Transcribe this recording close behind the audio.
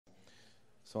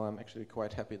So I'm actually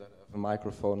quite happy that I have a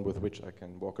microphone with which I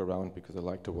can walk around, because I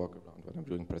like to walk around when I'm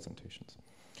doing presentations.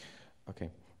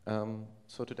 Okay,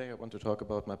 so today I want to talk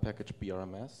about my package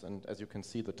brms, and as you can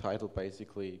see, the title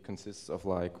basically consists of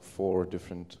like 4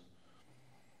 different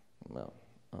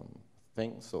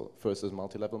things. So first is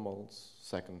multi-level models,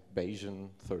 second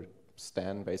Bayesian, third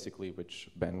Stan basically, which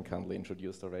Ben kindly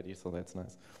introduced already, so that's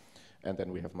nice. And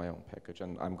then we have my own package,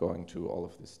 and I'm going to all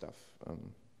of this stuff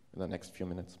in the next few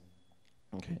minutes.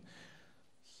 Okay,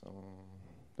 so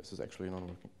this is actually not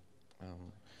working.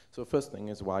 So first thing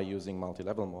is, why using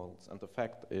multi-level models? And the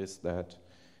fact is that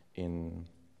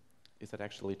is that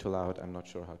actually too loud? I'm not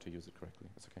sure how to use it correctly.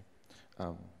 It's okay.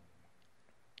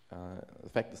 The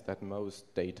fact is that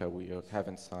most data we have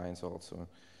in science, also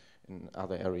in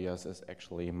other areas, is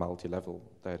actually multi-level.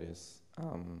 That is,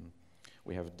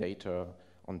 we have data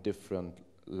on different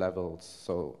levels,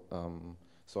 so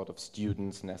sort of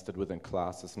students nested within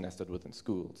classes, nested within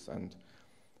schools, and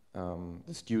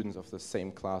the students of the same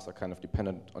class are kind of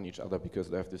dependent on each other because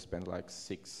they have to spend like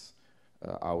 6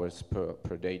 hours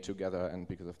per day together, and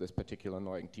because of this particular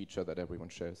annoying teacher that everyone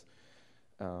shares.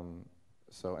 And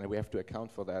we have to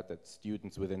account for that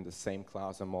students within the same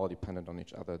class are more dependent on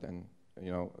each other than,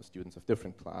 students of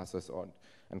different classes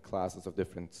and classes of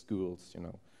different schools,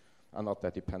 are not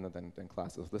that dependent than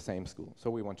classes of the same school. So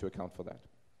we want to account for that.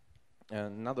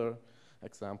 And another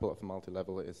example of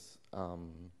multi-level is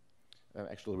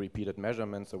actual repeated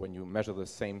measurement. So when you measure the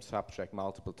same subject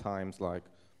multiple times, like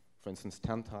for instance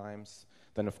 10 times,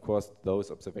 then of course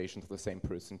those observations of the same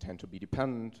person tend to be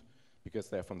dependent because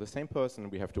they're from the same person.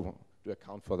 We have to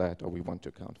account for that, or we want to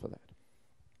account for that.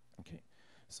 Okay,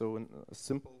 so a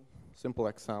simple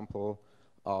example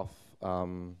of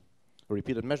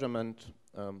repeated measurement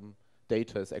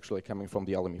data is actually coming from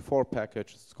the LME4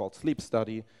 package. It's called Sleep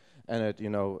Study, and it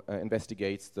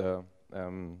investigates the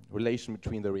relation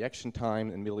between the reaction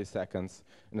time in milliseconds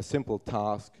in a simple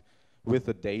task with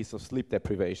the days of sleep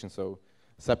deprivation. So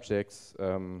subjects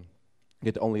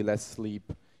get only less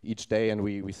sleep each day, and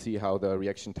we see how the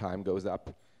reaction time goes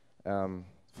up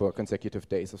for consecutive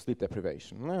days of sleep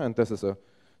deprivation. And this is a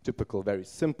typical, very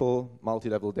simple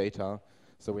multi-level data.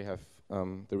 So we have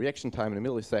the reaction time in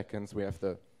milliseconds. We have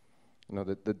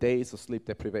the days of sleep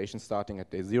deprivation starting at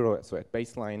day 0, so at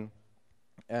baseline.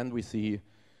 And we see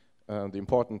the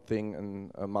important thing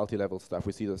in multi-level stuff.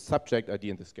 We see the subject ID,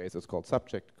 in this case it's called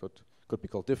subject, could be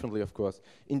called differently, of course,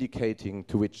 indicating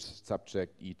to which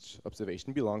subject each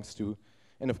observation belongs to.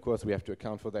 And of course we have to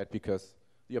account for that because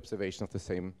the observation of the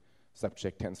same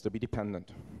subject tends to be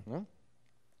dependent. Yeah?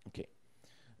 Okay.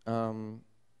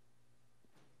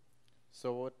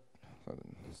 Still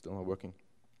not working.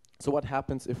 So what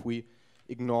happens if we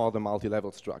ignore the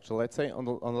multi-level structure? Let's say on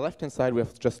the left-hand side we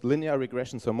have just linear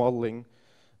regression, so modeling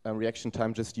reaction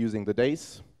time just using the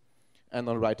days. And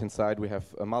on the right-hand side we have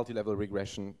a multi-level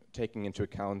regression taking into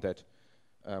account that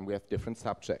we have different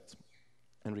subjects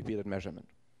and repeated measurement.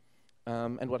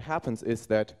 And what happens is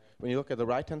that when you look at the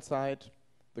right-hand side,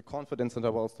 the confidence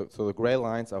intervals, so the gray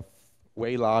lines, are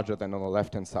way larger than on the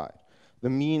left-hand side. The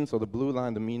mean, so the blue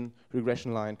line, the mean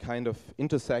regression line, kind of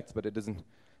intersects, but it doesn't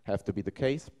have to be the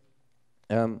case.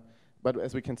 But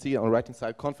as we can see on the right-hand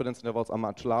side, confidence intervals are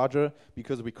much larger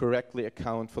because we correctly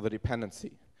account for the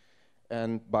dependency.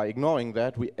 And by ignoring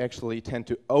that, we actually tend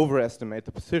to overestimate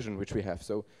the precision which we have.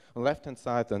 So on the left-hand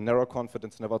side, the narrow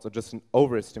confidence intervals are just an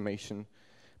overestimation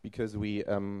because we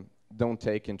don't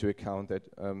take into account that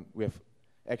we have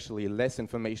actually less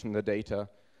information in the data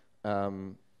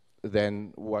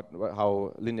than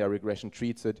how linear regression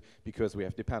treats it, because we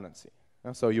have dependency.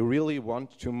 So you really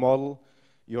want to model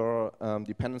your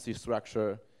dependency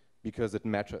structure because it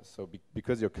matters. So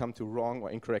because you come to wrong or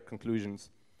incorrect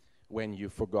conclusions when you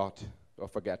forget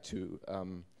to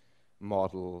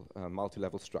model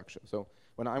multi-level structure. So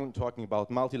when I'm talking about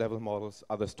multi-level models,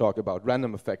 others talk about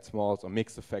random effects models or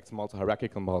mixed effects models,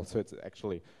 hierarchical models. So it's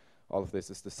actually, all of this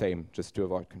is the same, just to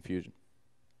avoid confusion.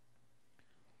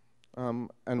 And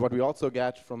what we also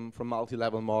get from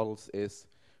multi-level models is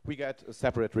we get a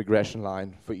separate regression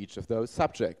line for each of those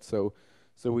subjects. So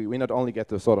we not only get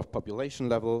the sort of population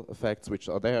level effects, which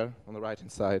are there on the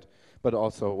right-hand side, but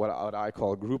also what I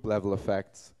call group level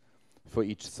effects for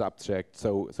each subject.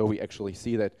 So we actually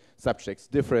see that subjects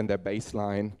differ in their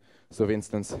baseline. So for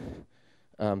instance,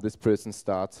 this person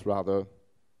starts rather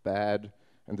bad,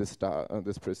 and this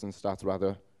person starts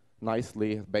rather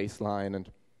nicely at baseline,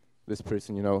 and this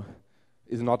person,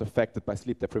 is not affected by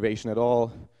sleep deprivation at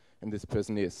all, and this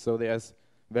person is. So there's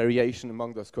variation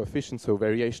among those coefficients, so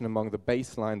variation among the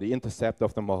baseline, the intercept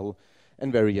of the model,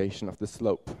 and variation of the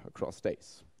slope across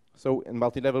days. So in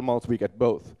multi-level models we get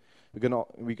both.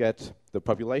 we get the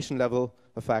population level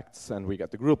effects and we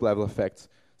get the group level effects,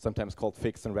 sometimes called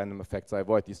fixed and random effects. I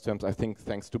avoid these terms, I think,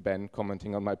 thanks to Ben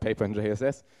commenting on my paper in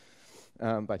JSS.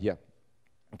 But yeah,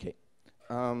 okay.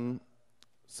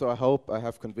 So I hope I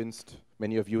have convinced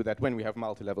many of you that when we have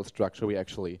multi-level structure, we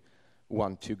actually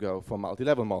want to go for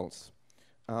multi-level models.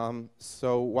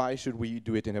 So why should we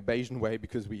do it in a Bayesian way?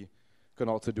 Because we can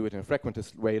also do it in a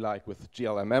frequentist way, like with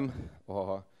GLMM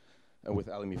or with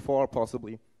LME4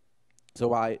 possibly. So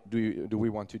why do we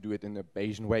want to do it in a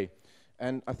Bayesian way?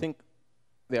 And I think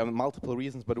there are multiple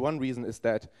reasons, but one reason is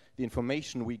that the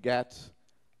information we get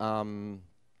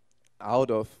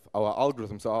out of our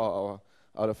algorithms or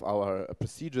out of our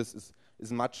procedures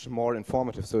is much more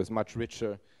informative, so it's much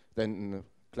richer than in a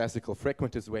classical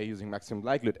frequentist way using maximum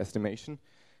likelihood estimation,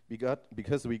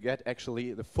 because we get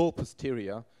actually the full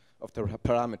posterior of the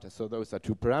parameters. So those are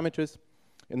two parameters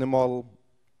in the model,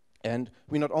 and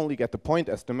we not only get the point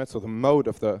estimate, so the mode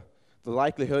of the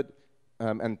likelihood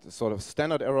and the sort of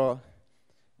standard error,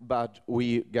 but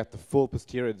we get the full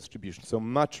posterior distribution, so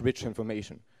much richer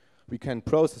information. We can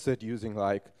process it using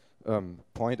like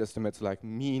point estimates like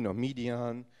mean or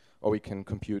median, or we can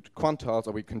compute quantiles,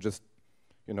 or we can just,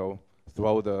 you know,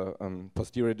 throw the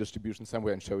posterior distribution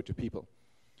somewhere and show it to people.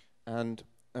 And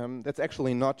that's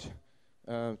actually not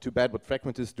too bad what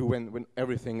frequentists do when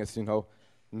everything is, you know,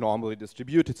 normally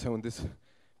distributed. So in this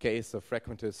case, a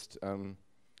frequentist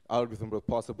algorithm will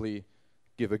possibly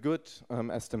give a good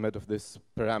estimate of this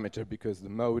parameter, because the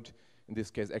mode in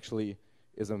this case actually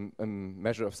is a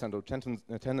measure of central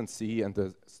tendency, and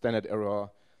the standard error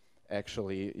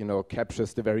actually, you know,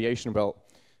 captures the variation well.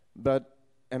 But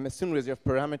as soon as you have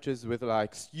parameters with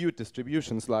like skewed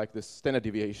distributions, like this standard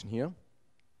deviation here,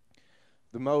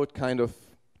 the mode kind of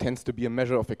tends to be a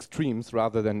measure of extremes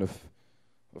rather than of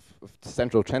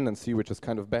central tendency, which is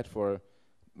kind of bad for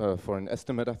an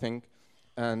estimate, I think.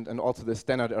 And also the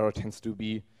standard error tends to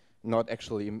be not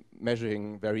actually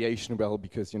measuring variation well,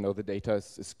 because, you know, the data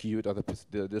is skewed, or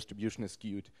the distribution is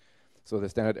skewed. So the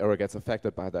standard error gets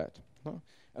affected by that.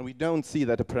 And we don't see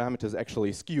that the parameter is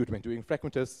actually skewed when doing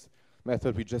frequentist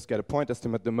method. We just get a point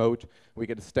estimate, the mode. We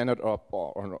get a standard error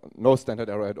or no standard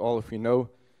error at all if we know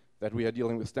that we are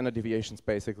dealing with standard deviations,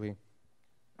 basically.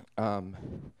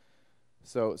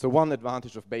 So one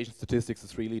advantage of Bayesian statistics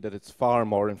is really that it's far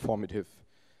more informative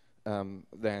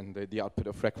than the output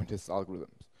of frequentist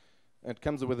algorithms. And it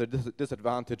comes with a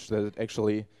disadvantage that it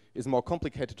actually is more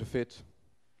complicated to fit,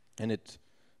 and it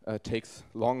takes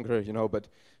longer, you know. But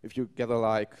if you gather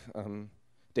like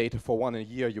data for 1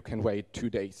 year, you can wait 2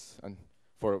 days, and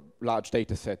for a large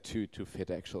data set to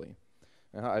fit actually.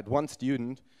 I had one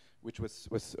student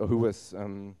who was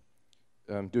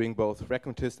doing both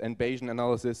frequentist and Bayesian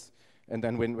analysis, and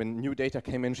then when new data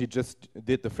came in, she just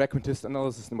did the frequentist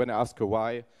analysis, and when I asked her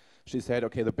why, she said,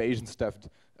 okay, the Bayesian stuff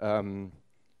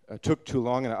took too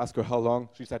long, and I asked her how long.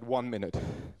 She said 1 minute.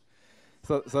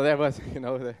 So there was, you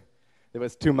know, there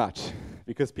was too much,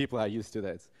 because people are used to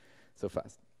that so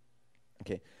fast.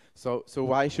 Okay, so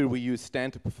why should we use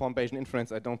Stan to perform Bayesian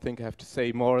inference? I don't think I have to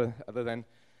say more other than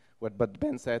what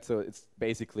Ben said. So it's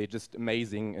basically just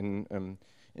amazing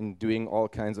in doing all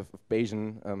kinds of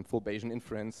Bayesian, full Bayesian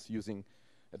inference using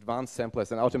advanced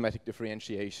samplers and automatic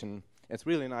differentiation. It's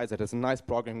really nice. It has a nice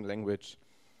programming language.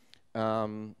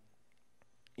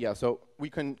 Yeah, so we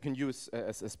can use,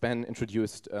 as Ben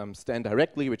introduced, Stan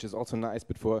directly, which is also nice.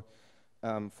 But for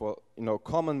you know,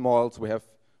 common models, we have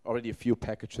already a few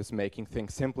packages making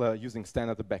things simpler, using Stan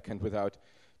at the backend without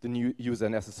the new user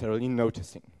necessarily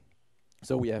noticing.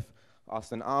 So we have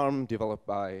useR developed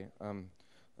by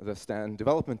the Stan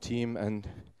development team, and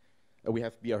we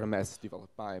have brms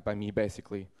developed by me,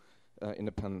 basically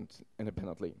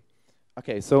independently.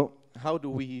 Okay, so how do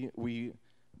we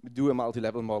do a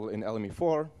multi-level model in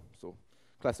LME4? So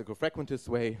classical frequentist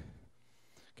way.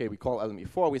 Okay, we call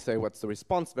LME4, we say what's the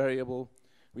response variable,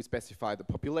 we specify the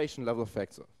population level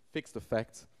effects or fixed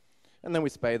effects, and then we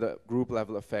spay the group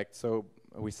level effect. So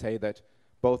we say that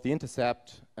both the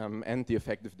intercept and the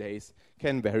effective days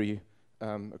can vary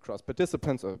across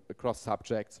participants or across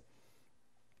subjects.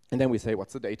 And then we say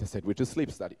what's the data set, which is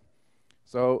sleep study.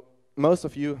 So most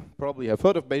of you probably have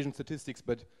heard of Bayesian statistics,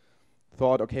 but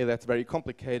thought, okay, that's very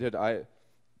complicated.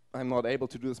 I'm not able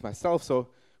to do this myself, so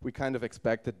we kind of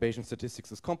expect that Bayesian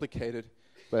statistics is complicated,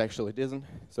 but actually it isn't.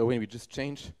 So when we just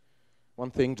change one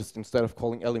thing, just instead of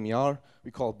calling LMER,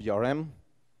 we call BRM,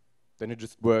 then it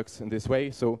just works in this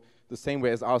way. So the same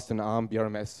way as useR,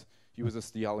 BRMS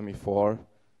uses the LME4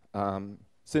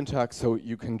 syntax, so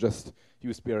you can just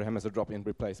use BRM as a drop-in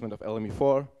replacement of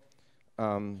LME4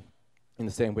 in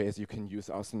the same way as you can use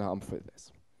useR for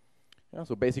this. Yeah,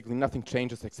 so basically nothing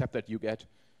changes except that you get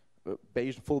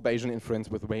full Bayesian inference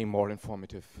with way more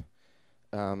informative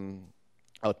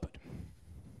output.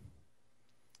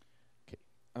 Okay.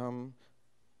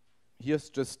 Here's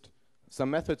just some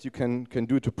methods you can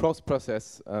do to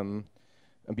process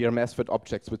BRMS fit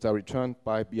objects which are returned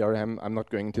by BRM. I'm not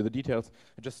going into the details.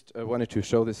 I just wanted to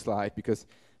show this slide because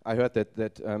I heard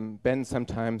that Ben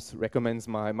sometimes recommends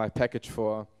my package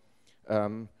for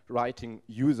writing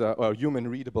user or human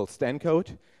readable Stan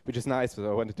code, which is nice.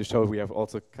 So I wanted to show we have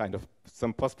also kind of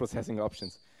some post-processing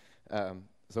options.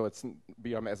 So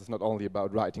BRMS is not only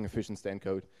about writing efficient Stan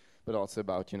code, but also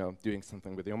about doing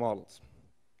something with your models.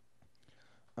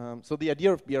 So the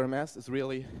idea of BRMS is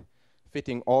really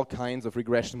fitting all kinds of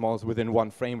regression models within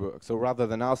one framework. So rather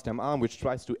than RSTEM-ARM, which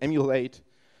tries to emulate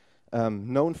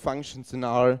known functions in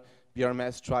R,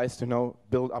 BRMS tries to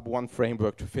build up one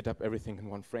framework to fit up everything in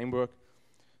one framework.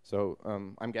 So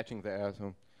I'm getting there.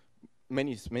 So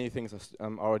many things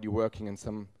are already working, and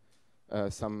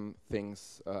some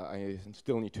things I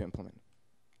still need to implement.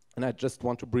 And I just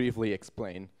want to briefly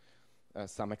explain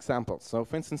some examples. So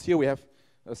for instance, here we have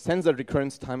a censored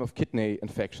recurrence time of kidney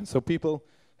infection. So people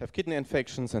have kidney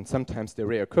infections, and sometimes they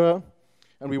reoccur,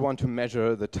 and we want to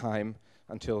measure the time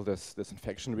until this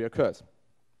infection reoccurs.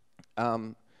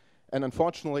 And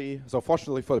unfortunately,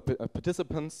 fortunately for the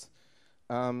participants,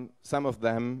 some of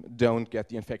them don't get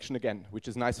the infection again, which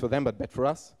is nice for them but bad for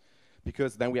us,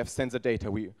 because then we have censored data.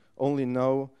 We only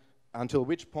know until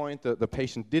which point the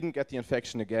patient didn't get the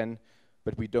infection again,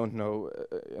 but we don't know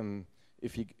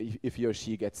if he or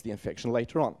she gets the infection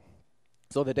later on.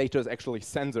 So the data is actually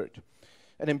censored.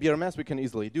 And in BRMS, we can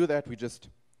easily do that. We just,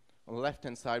 on the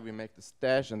left-hand side, we make this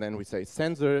dash, and then we say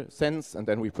sense, and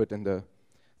then we put in the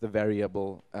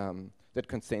variable that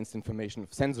contains information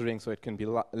of censoring, so it can be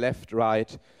left,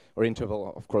 right, or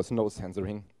interval, of course, no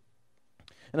censoring.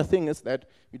 And the thing is that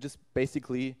we just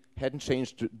basically hadn't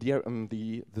changed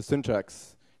the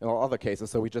syntax in all other cases,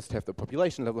 so we just have the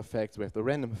population level effects, we have the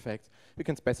random effects. We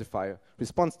can specify a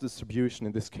response distribution.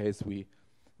 In this case, we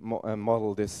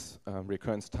model this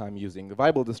recurrence time using the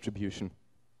Weibull distribution.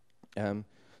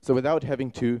 So without having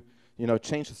to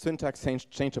change the syntax,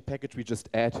 change the package, we just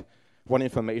add one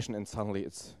information and suddenly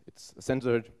it's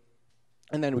censored.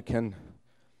 And then we can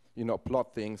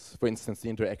plot things, for instance, the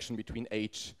interaction between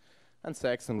age and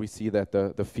sex, and we see that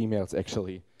the females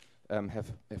actually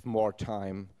have more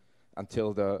time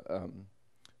until the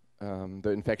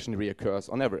infection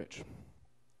reoccurs on average.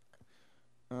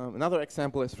 Another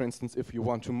example is, for instance, if you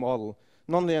want to model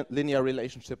nonlinear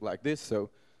relationship like this. So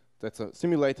that's a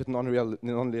simulated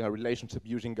nonlinear relationship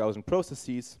using Gaussian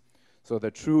processes. So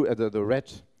the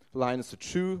red line is the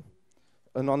true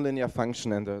nonlinear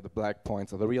function, and the black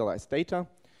points are the realized data.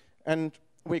 And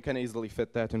we can easily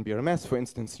fit that in BRMS, for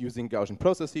instance, using Gaussian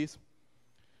processes.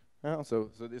 So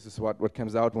this is what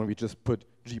comes out when we just put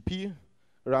GP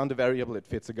around the variable. It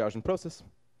fits a Gaussian process.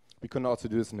 We can also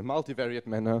do this in a multivariate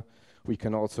manner. We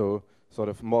can also sort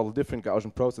of model different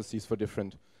Gaussian processes for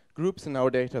different groups in our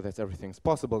data. That's everything's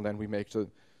possible. Then we make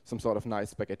some sort of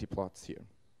nice spaghetti plots here.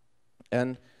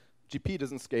 And GP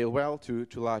doesn't scale well to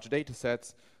large data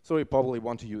sets, so we probably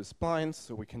want to use splines.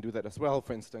 So we can do that as well,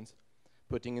 for instance,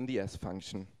 putting in the S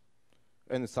function.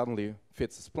 And it suddenly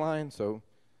fits a spline, so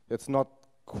it's not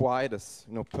quite as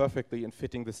perfectly in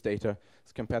fitting this data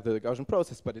as compared to the Gaussian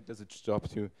process, but it does its job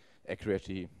to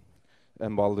accurately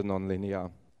model the nonlinear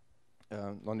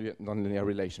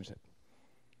relationship.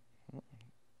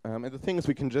 And the thing is,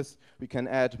 we can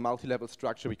add multi-level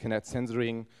structure, we can add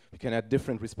censoring, we can add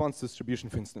different response distribution,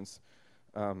 for instance,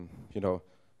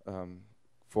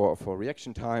 for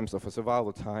reaction times, or for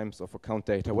survival times, or for count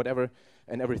data, whatever,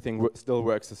 and everything still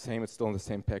works the same. It's still in the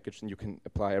same package, and you can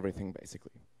apply everything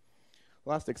basically.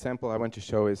 Last example I want to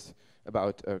show is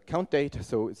about count data.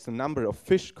 So it's the number of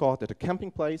fish caught at a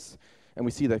camping place. And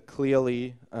we see that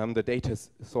clearly the data is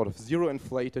sort of zero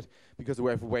inflated because we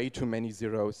have way too many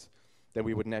zeros than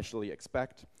we would naturally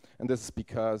expect. And this is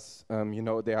because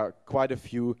there are quite a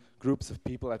few groups of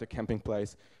people at a camping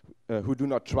place who do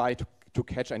not try to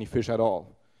catch any fish at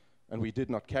all. And we did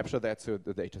not capture that, so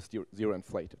the data is zero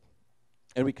inflated.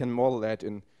 And we can model that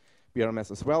in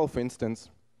BRMS as well. For instance,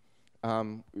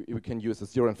 we can use a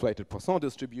zero inflated Poisson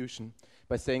distribution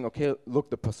by saying, okay, look,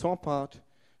 the Poisson part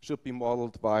should be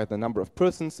modeled by the number of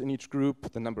persons in each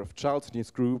group, the number of childs in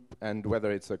each group, and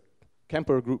whether it's a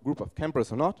camper group of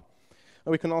campers or not.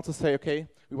 And we can also say, okay,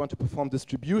 we want to perform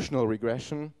distributional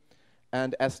regression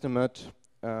and estimate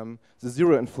the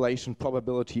zero inflation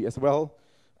probability as well,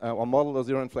 or model the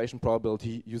zero inflation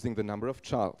probability using the number of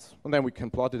childs. And then we can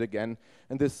plot it again,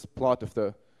 and this plot of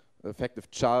the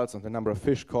effective childs and the number of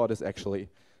fish caught is actually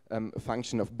a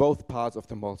function of both parts of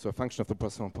the model, so a function of the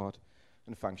Poisson part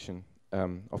and a function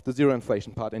of the zero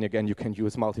inflation part. And again, you can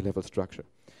use multi-level structure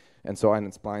and so on,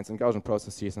 and splines and Gaussian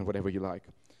processes and whatever you like,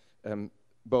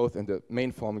 both in the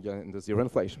main formula and the zero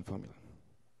inflation formula.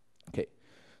 Okay,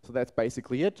 so that's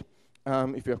basically it.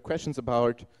 If you have questions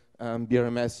about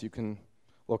BRMS, you can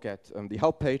look at the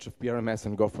help page of BRMS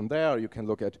and go from there. Or you can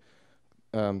look at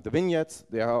the vignettes.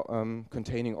 They are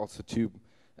containing also 2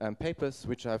 papers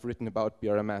which I've written about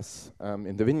BRMS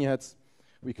in the vignettes.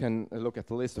 We can look at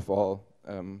the list of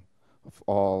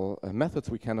all methods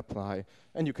we can apply,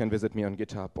 and you can visit me on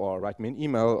GitHub or write me an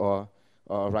email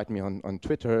or write me on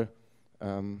Twitter.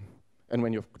 And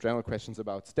when you have general questions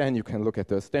about Stan, you can look at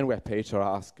the Stan web page or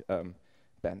ask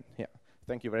Ben. Yeah.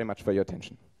 Thank you very much for your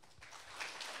attention.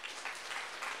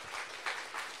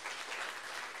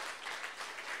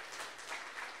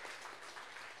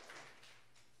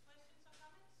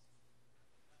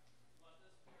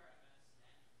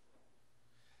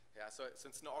 So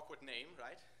it's an awkward name,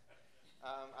 right?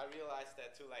 I realized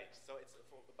that too late. So it's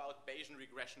about Bayesian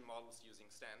regression models using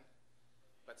Stan.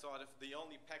 But sort of the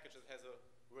only package that has a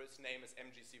worse name is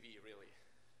MGCV, really.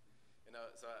 You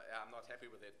know, so yeah, I'm not happy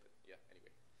with it, but yeah,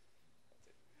 anyway. That's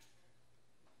it.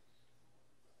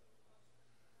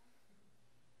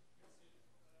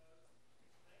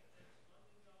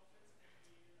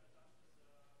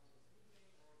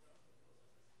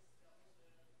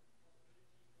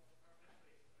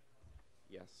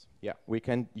 Yes. Yeah, we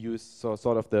can use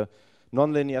sort of the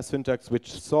nonlinear syntax,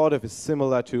 which sort of is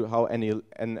similar to how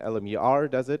NLMER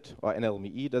does it, or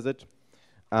NLME does it.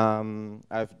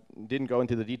 I didn't go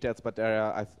into the details, but there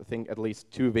are, I think, at least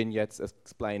 2 vignettes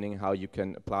explaining how you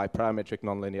can apply parametric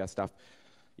nonlinear stuff.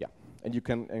 Yeah, and you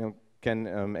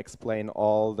can explain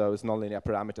all those nonlinear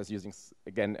parameters using,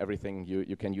 again, everything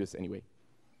you can use anyway.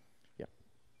 Yeah.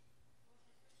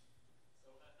 So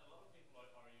a lot of people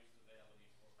are used to the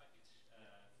LME4 package.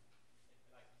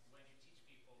 Like when you teach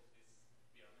people this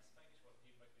BRMS package, what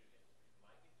feedback do you get? Do people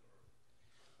like it, or?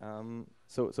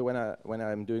 So when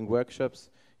I'm doing workshops,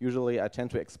 usually I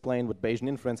tend to explain what Bayesian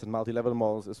inference and multi-level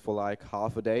models is for like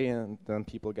half a day, and then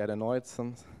people get annoyed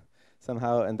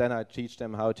somehow, and then I teach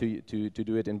them how to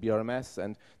do it in BRMS,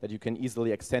 and that you can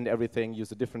easily extend everything,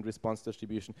 use a different response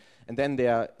distribution, and then they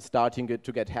are starting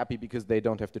to get happy because they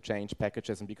don't have to change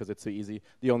packages and because it's so easy.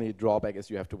 The only drawback is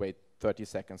you have to wait 30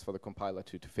 seconds for the compiler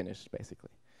to finish, basically.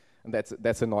 And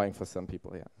that's annoying for some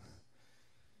people, yeah.